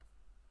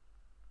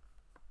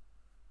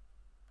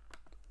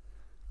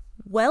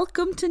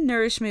Welcome to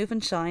Nourish, Move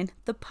and Shine,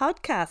 the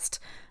podcast.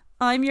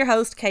 I'm your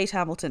host, Kate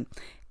Hamilton.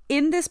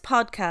 In this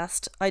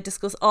podcast, I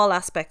discuss all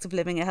aspects of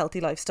living a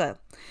healthy lifestyle.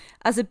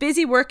 As a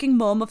busy working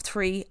mum of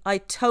 3, I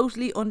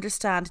totally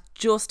understand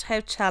just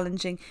how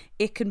challenging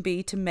it can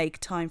be to make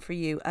time for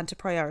you and to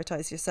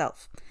prioritise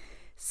yourself.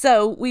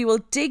 So we will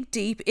dig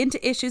deep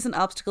into issues and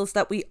obstacles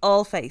that we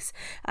all face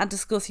and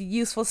discuss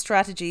useful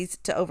strategies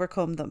to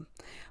overcome them.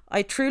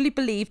 I truly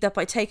believe that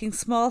by taking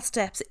small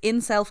steps in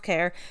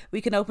self-care,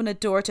 we can open a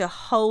door to a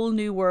whole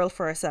new world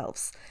for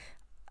ourselves.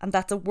 And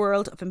that's a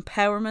world of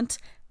empowerment,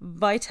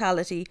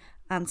 vitality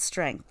and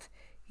strength.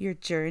 Your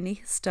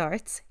journey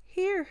starts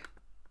here.